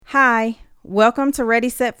Hi, welcome to Ready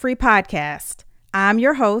Set Free Podcast. I'm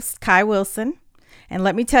your host, Kai Wilson, and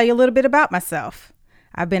let me tell you a little bit about myself.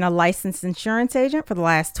 I've been a licensed insurance agent for the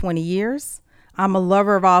last 20 years. I'm a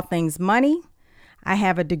lover of all things money. I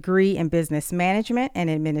have a degree in business management and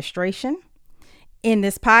administration. In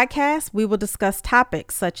this podcast, we will discuss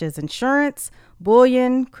topics such as insurance,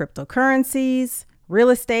 bullion, cryptocurrencies, real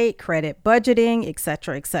estate, credit budgeting,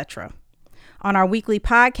 etc., etc. On our weekly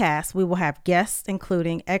podcast, we will have guests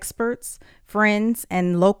including experts, friends,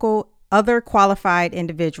 and local other qualified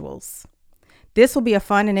individuals. This will be a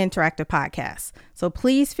fun and interactive podcast, so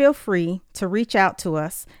please feel free to reach out to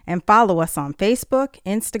us and follow us on Facebook,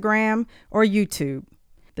 Instagram, or YouTube.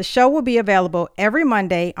 The show will be available every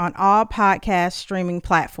Monday on all podcast streaming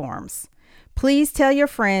platforms. Please tell your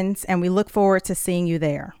friends, and we look forward to seeing you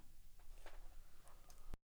there.